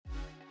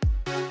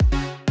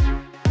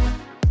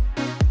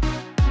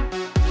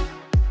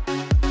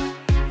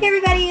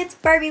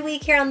Barbie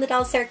week here on the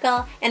Doll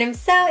Circle, and I'm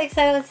so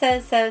excited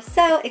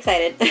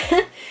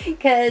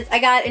because I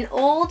got an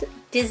old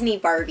Disney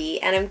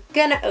Barbie and I'm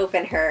gonna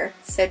open her.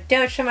 So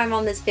don't show my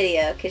mom this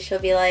video because she'll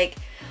be like,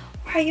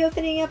 why are you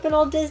opening up an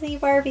old Disney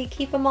Barbie?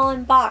 Keep them all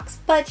in box.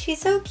 But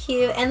she's so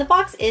cute, and the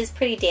box is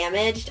pretty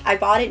damaged. I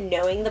bought it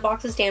knowing the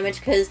box was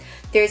damaged because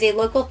there's a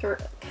local, kind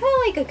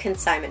of like a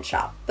consignment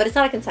shop, but it's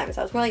not a consignment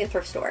shop, it's more like a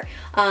thrift store,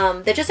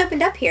 that just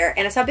opened up here,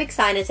 and I saw a big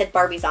sign and said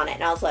Barbie's on it,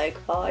 and I was like,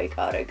 oh, I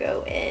gotta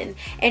go in.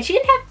 And she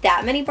didn't have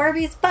that many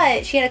Barbies,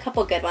 but she had a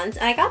couple good ones,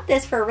 and I got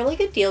this for a really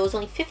good deal. It was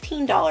only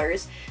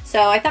 $15,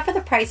 so I thought for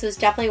the price it was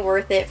definitely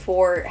worth it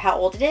for how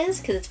old it is,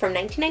 because it's from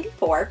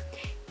 1994,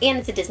 and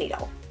it's a Disney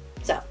doll.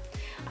 So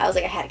I was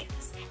like, I had to get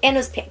this. And it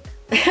was pink.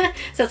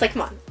 So it's like,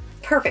 come on,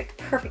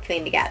 perfect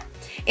thing to get.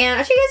 And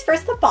I'll show you guys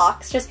first the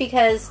box, just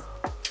because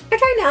I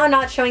try now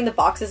not showing the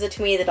boxes of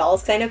too many of the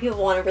dolls, because I know people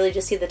want to really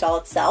just see the doll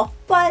itself,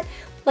 but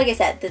like I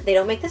said, they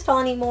don't make this doll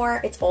anymore.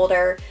 It's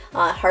older,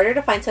 harder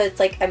to find, so it's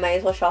like I might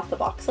as well show off the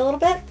box a little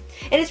bit.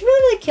 And it's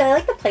really cute. I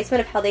like the placement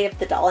of how they have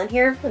the doll in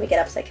here. Let me get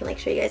up so I can like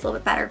show you guys a little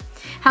bit better.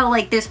 How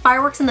like there's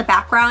fireworks in the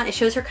background. It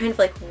shows her kind of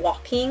like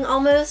walking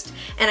almost,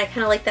 and I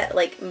kind of like that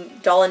like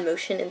doll in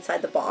motion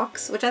inside the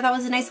box, which I thought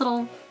was a nice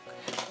little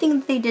thing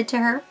that they did to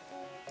her.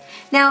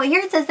 Now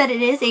here it says that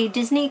it is a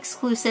Disney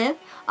exclusive,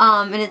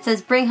 and it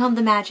says bring home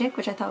the magic,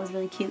 which I thought was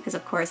really cute because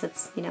of course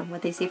that's, you know,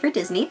 what they say for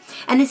Disney.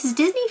 And this is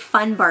Disney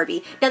Fun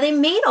Barbie. Now they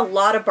made a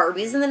lot of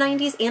Barbies in the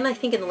 90s and I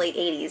think in the late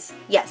 80s.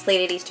 Yes,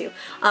 late 80s too.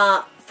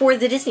 For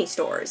the Disney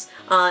stores,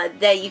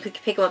 that you could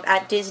pick them up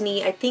at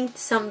Disney. I think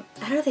some,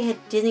 I don't know if they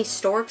had Disney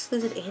store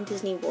exclusive and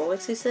Disney World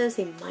exclusives.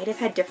 They might have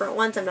had different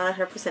ones. I'm not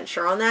 100%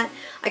 sure on that.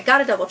 I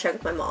gotta double check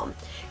with my mom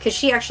because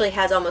she actually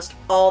has almost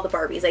all the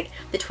Barbies, like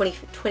the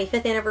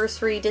 25th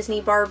anniversary Disney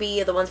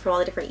Barbie, the ones from all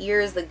the different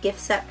years, the gift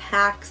set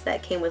packs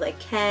that came with like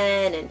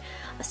Ken and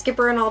a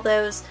Skipper and all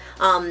those.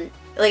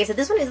 Like I said,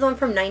 this one is the one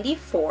from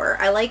 94.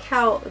 I like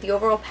how the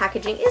overall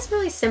packaging is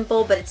really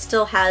simple, but it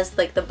still has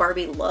like the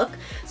Barbie look.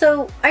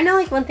 So I know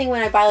like one thing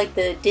when I buy like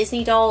the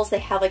Disney dolls, they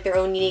have like their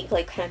own unique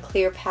like kind of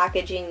clear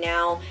packaging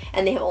now,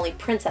 and they have only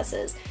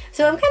princesses.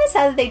 So I'm kind of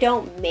sad that they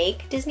don't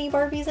make Disney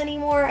Barbies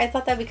anymore. I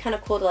thought that'd be kind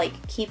of cool to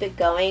like keep it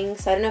going.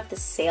 So I don't know if the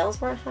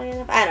sales weren't high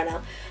enough. I don't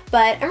know.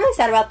 But I'm really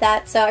sad about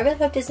that. So I really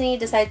hope Disney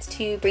decides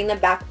to bring them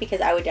back because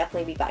I would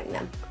definitely be buying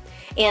them.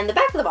 And the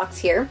back of the box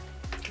here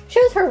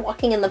shows her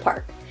walking in the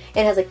park.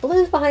 It has like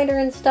balloons behind her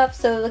and stuff,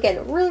 so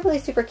again, really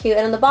super cute.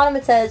 And on the bottom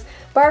it says,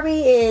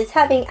 Barbie is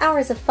having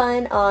hours of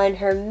fun on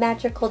her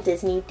magical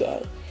Disney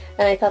day.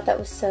 And I thought that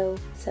was so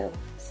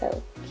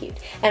cute.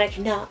 And I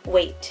cannot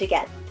wait to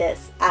get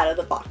this out of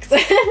the box.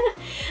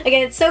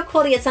 Again, it's so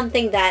cool to get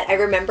something that I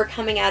remember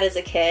coming out as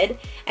a kid,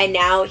 and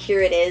now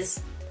here it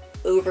is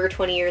over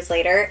 20 years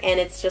later, and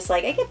it's just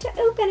like, I get to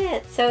open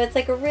it. So it's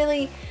like a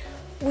really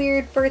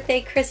weird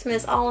birthday,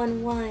 Christmas all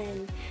in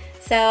one.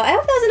 So I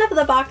hope that was enough of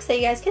the box so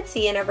you guys could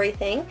see and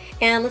everything.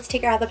 And let's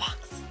take her out of the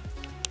box.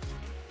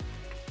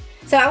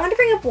 So I want to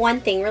bring up one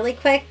thing really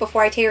quick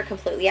before I take her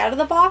completely out of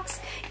the box,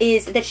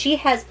 is that she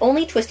has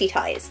only twisty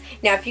ties.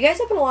 Now if you guys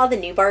open a lot of the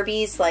new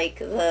Barbies, like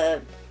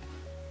the,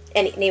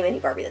 name any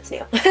Barbie that's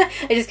new.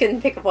 I just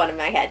couldn't pick up one in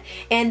my head.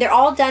 And they're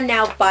all done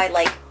now by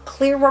like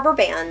clear rubber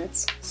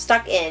bands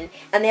stuck in,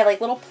 and they have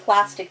like little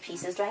plastic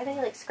pieces. Do I have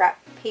any like scrap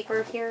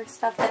paper here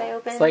stuff that I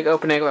opened? It's like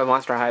opening up a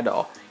Monster High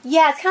doll.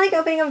 Yeah, it's kind of like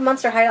opening up a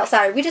Monster High doll.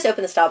 Sorry, we just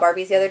opened the style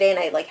Barbies the other day and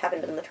I like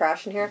happened in the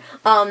trash in here.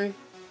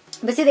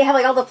 But see, they have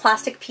like all the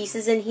plastic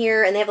pieces in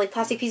here, and they have like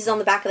plastic pieces on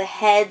the back of the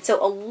head,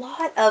 so a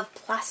lot of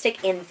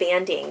plastic and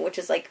banding, which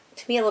is like,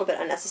 to me, a little bit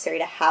unnecessary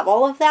to have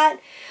all of that.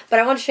 But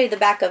I want to show you the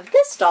back of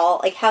this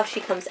doll, like how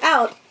she comes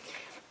out,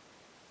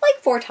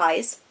 like 4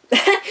 ties.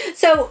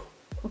 So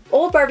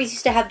old Barbies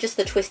used to have just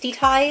the twisty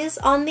ties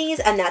on these,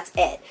 and that's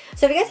it.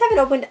 So if you guys haven't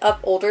opened up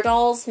older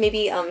dolls,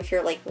 maybe if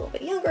you're like a little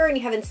bit younger and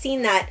you haven't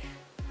seen that,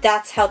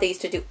 that's how they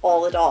used to do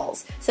all the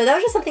dolls. So that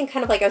was just something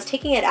kind of like, I was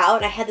taking it out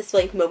and I had this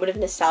like moment of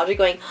nostalgia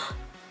going, oh,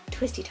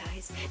 twisty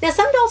ties. Now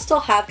some dolls still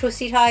have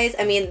twisty ties.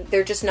 I mean,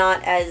 they're just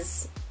not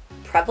as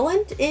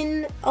prevalent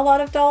in a lot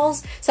of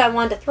dolls. So I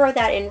wanted to throw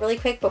that in really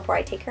quick before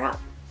I take her out.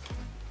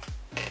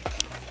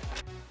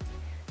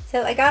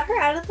 So I got her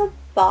out of the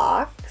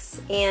box,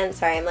 and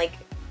sorry, I'm like,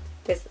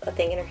 there's a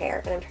thing in her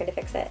hair and I'm trying to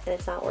fix it and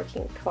it's not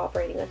working,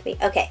 cooperating with me.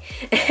 Okay,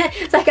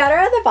 so I got her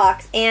out of the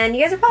box, and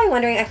you guys are probably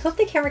wondering, I hope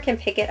the camera can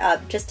pick it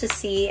up just to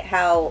see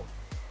how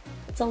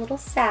it's a little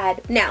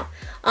sad. Now,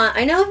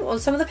 I know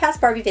some of the past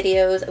Barbie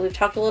videos, we've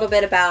talked a little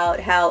bit about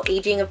how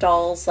aging of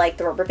dolls, like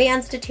the rubber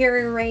bands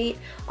deteriorate,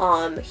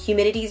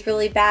 humidity is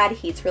really bad,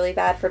 heat's really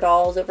bad for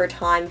dolls over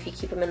time if you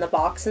keep them in the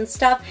box and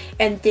stuff,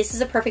 and this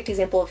is a perfect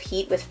example of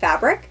heat with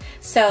fabric,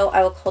 so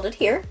I will hold it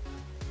here.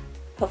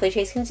 Hopefully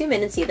Chase can zoom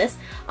in and see this.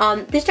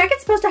 This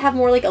jacket's supposed to have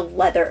more like a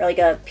leather, like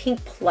a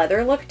pink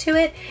pleather look to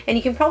it. And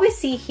you can probably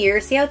see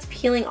here, see how it's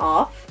peeling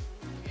off?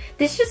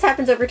 This just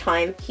happens over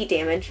time, heat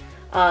damage.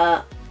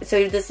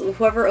 So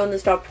whoever owned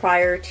this doll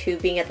prior to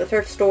being at the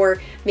thrift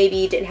store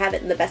maybe didn't have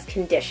it in the best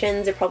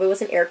conditions. It probably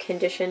wasn't air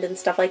conditioned and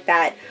stuff like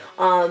that.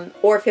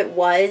 Or if it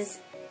was,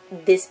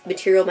 this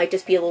material might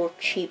just be a little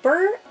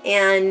cheaper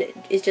and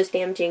is just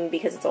damaging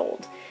because it's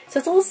old. So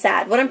it's a little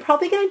sad. What I'm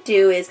probably going to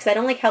do is, because I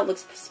don't like how it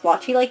looks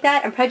splotchy like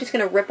that, I'm probably just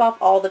going to rip off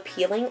all the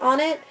peeling on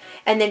it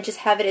and then just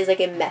have it as like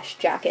a mesh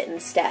jacket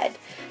instead.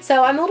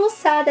 So I'm a little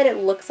sad that it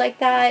looks like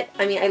that.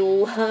 I mean, I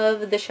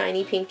love the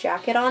shiny pink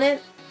jacket on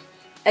it.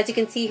 As you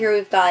can see here,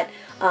 we've got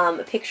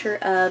a picture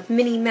of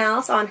Minnie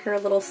Mouse on her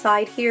little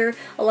side here.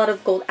 A lot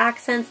of gold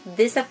accents.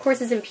 This, of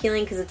course, isn't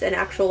peeling because it's an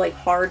actual like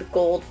hard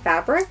gold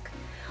fabric.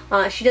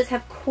 She does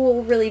have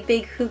cool, really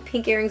big hoop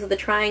pink earrings with the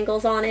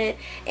triangles on it.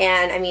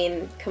 And I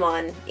mean, come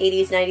on,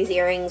 80s, 90s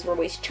earrings were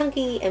always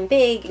chunky and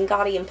big and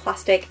gaudy and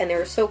plastic, and they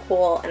were so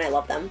cool, and I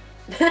love them.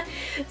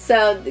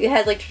 So it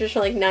has like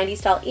traditional like 90s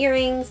style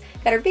earrings,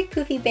 got her big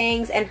poofy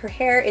bangs, and her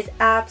hair is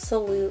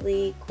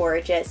absolutely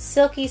gorgeous.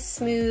 Silky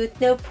smooth,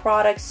 no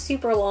products,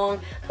 super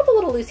long, a couple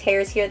little loose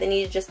hairs here that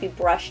need to just be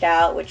brushed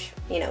out, which,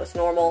 you know, is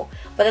normal.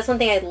 But that's one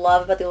thing I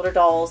love about the older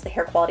dolls. The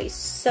hair quality is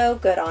so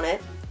good on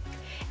it.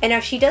 And now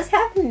she does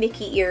have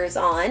Mickey ears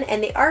on,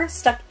 and they are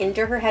stuck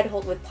into her head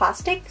hold with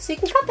plastic, so you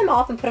can cut them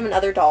off and put them in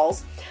other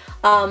dolls.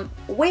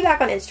 Way back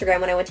on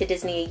Instagram when I went to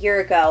Disney a year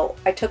ago,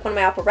 I took one of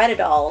my operetta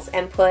dolls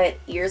and put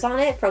ears on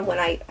it from when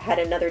I had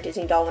another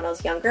Disney doll when I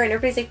was younger, and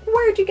everybody's like,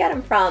 where'd you get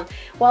them from?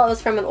 Well, it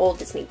was from an old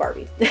Disney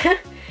Barbie.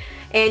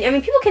 And I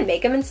mean, people can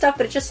make them and stuff,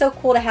 but it's just so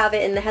cool to have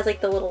it, and it has like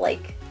the little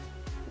like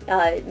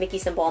Mickey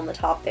symbol on the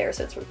top there,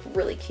 so it's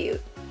really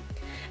cute.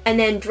 And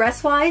then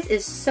dress-wise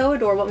is so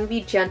adorable. I'm going to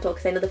be gentle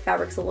because I know the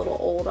fabric's a little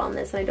old on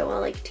this and I don't want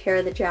to like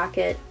tear the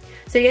jacket.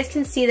 So you guys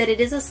can see that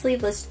it is a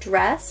sleeveless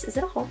dress. Is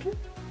it a halter?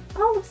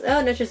 Oh,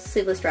 no, it's just a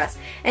sleeveless dress.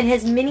 And it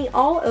has Minnie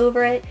all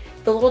over it.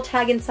 The little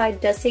tag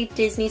inside does say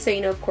Disney, so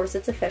you know, of course,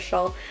 it's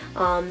official.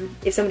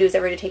 If somebody was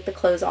ever to take the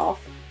clothes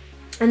off.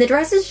 And the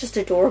dress is just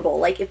adorable.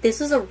 Like, if this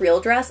was a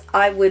real dress,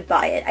 I would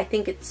buy it. I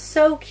think it's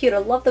so cute. I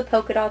love the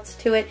polka dots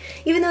to it.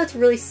 Even though it's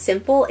really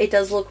simple, it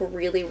does look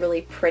really,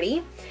 really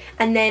pretty.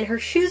 And then her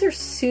shoes are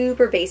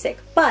super basic,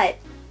 but,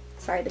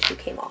 sorry, the shoe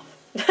came off.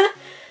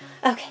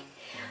 Okay.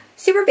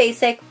 Super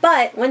basic,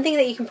 but one thing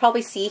that you can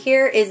probably see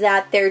here is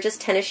that they're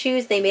just tennis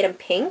shoes. They made them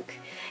pink.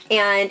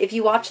 And if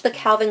you watch the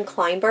Calvin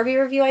Klein Barbie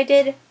review I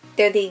did,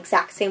 they're the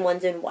exact same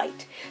ones in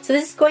white. So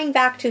this is going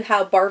back to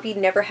how Barbie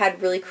never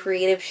had really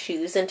creative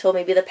shoes until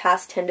maybe the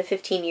past 10 to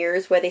 15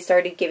 years, where they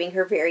started giving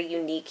her very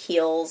unique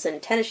heels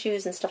and tennis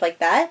shoes and stuff like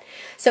that.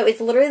 So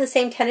it's literally the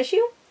same tennis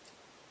shoe,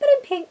 but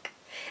in pink.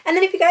 And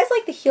then if you guys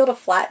like the heel to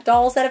flat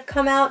dolls that have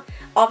come out,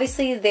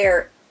 obviously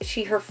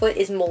her foot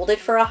is molded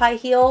for a high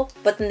heel,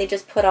 but then they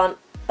just put on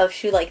a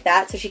shoe like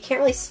that, so she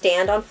can't really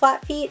stand on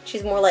flat feet.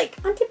 She's more like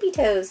on tippy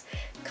toes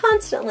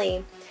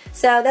constantly.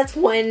 So that's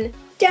one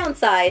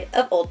downside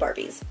of old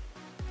Barbies.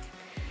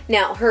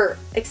 Now her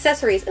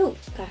accessories, oh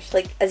gosh,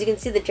 like as you can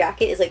see, the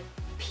jacket is like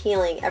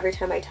peeling every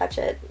time I touch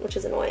it, which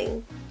is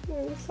annoying.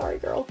 Sorry,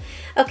 girl.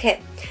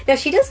 Okay, now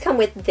she does come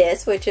with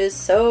this, which is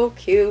so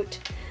cute.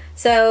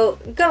 So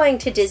going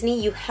to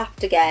Disney, you have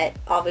to get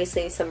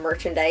obviously some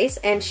merchandise,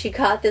 and she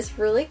got this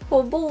really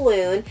cool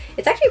balloon.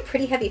 It's actually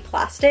pretty heavy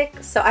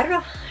plastic, so I don't know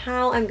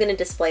how I'm going to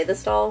display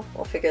this doll.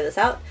 We'll figure this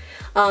out.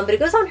 But it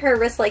goes on her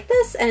wrist like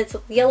this, and it's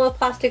yellow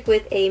plastic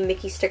with a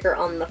Mickey sticker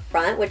on the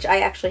front, which I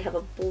actually have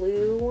a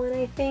blue one,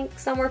 I think,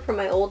 somewhere from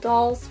my old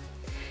dolls.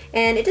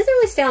 And it doesn't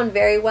really stay on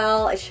very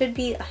well. It should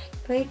be, I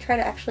might try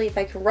to actually, if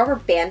I can rubber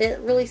band it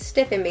really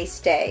stiff, it may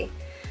stay.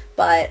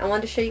 But I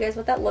wanted to show you guys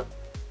what that looked.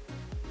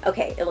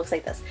 Okay, it looks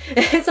like this.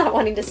 It's not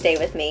wanting to stay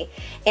with me.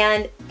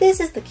 And this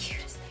is the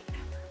cutest thing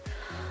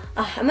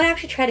ever. I'm gonna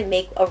actually try to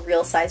make a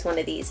real size one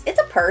of these. It's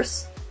a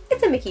purse.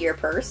 It's a Mickey ear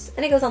purse.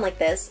 And it goes on like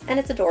this. And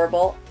it's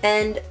adorable.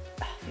 And,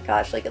 oh my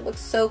gosh, like it looks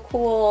so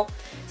cool.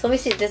 So let me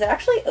see, does it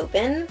actually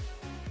open?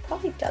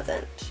 Probably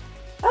doesn't.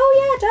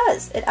 Oh yeah, it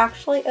does. It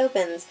actually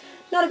opens.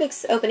 Not a big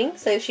opening,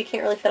 so she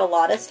can't really fit a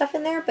lot of stuff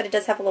in there, but it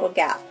does have a little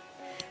gap.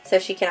 So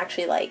she can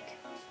actually like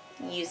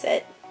use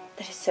it.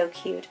 That is so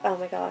cute. Oh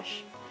my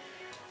gosh.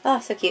 Oh,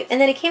 so cute.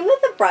 And then it came with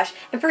a brush.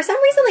 And for some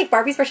reason, like,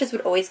 Barbie's brushes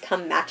would always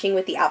come matching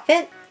with the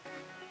outfit.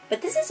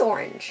 But this is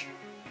orange.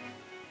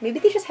 Maybe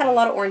they just had a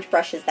lot of orange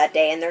brushes that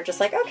day, and they're just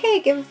like, okay,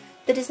 give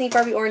the Disney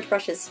Barbie orange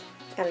brushes.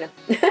 I don't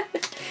know.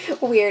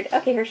 Weird.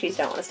 Okay, her shoes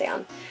don't want to stay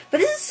on. But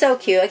this is so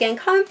cute. Again,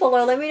 comment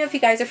below. Let me know if you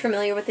guys are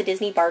familiar with the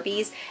Disney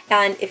Barbies.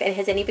 And if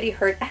has anybody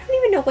heard, I don't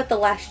even know what the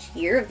last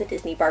year of the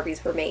Disney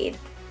Barbies were made.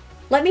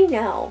 Let me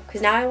know,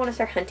 because now I want to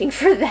start hunting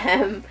for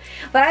them.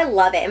 But I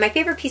love it. And my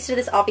favorite piece of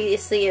this,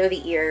 obviously, are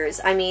the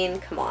ears. I mean,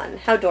 come on.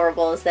 How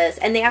adorable is this?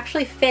 And they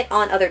actually fit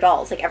on other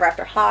dolls, like Ever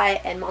After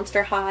High and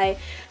Monster High.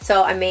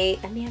 So I may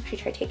actually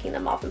try taking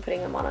them off and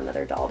putting them on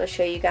another doll to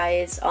show you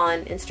guys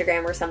on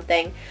Instagram or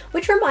something.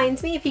 Which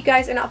reminds me, if you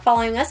guys are not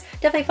following us,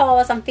 definitely follow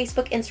us on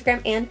Facebook,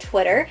 Instagram, and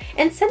Twitter.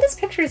 And send us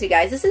pictures, you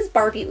guys. This is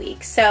Barbie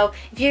week. So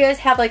if you guys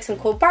have like some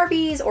cool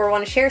Barbies or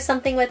want to share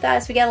something with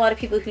us, we get a lot of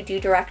people who do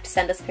direct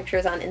send us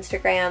pictures on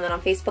Instagram and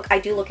on Facebook. I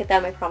do look at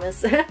them, I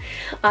promise. Even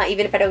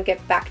if I don't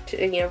get back to,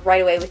 you know,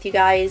 right away with you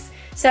guys.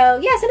 So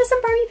yeah, send us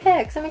some Barbie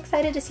pics. I'm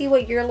excited to see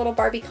what your little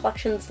Barbie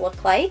collections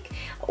look like.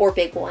 Or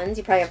big ones.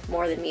 You probably have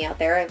more than me out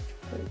there.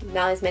 I've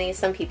not as many as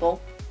some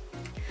people.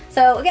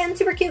 So again,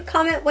 super cute.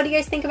 Comment, what do you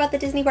guys think about the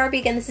Disney Barbie?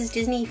 Again, this is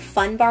Disney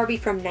Fun Barbie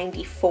from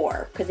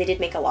 '94, because they did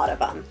make a lot of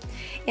them.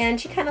 And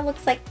she kind of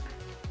looks like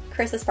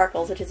Carissa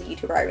Sparkles, which is a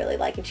YouTuber I really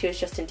like, and she was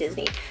just in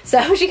Disney.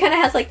 So she kind of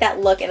has like that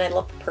look, and I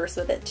love the purse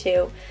with it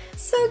too.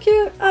 So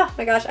cute. Oh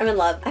my gosh, I'm in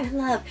love. I'm in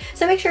love.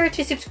 So make sure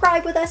to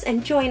subscribe with us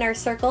and join our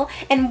circle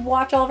and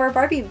watch all of our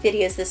Barbie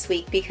videos this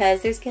week,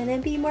 because there's gonna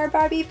be more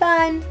Barbie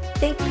fun.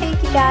 Thank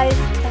you guys.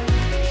 Bye.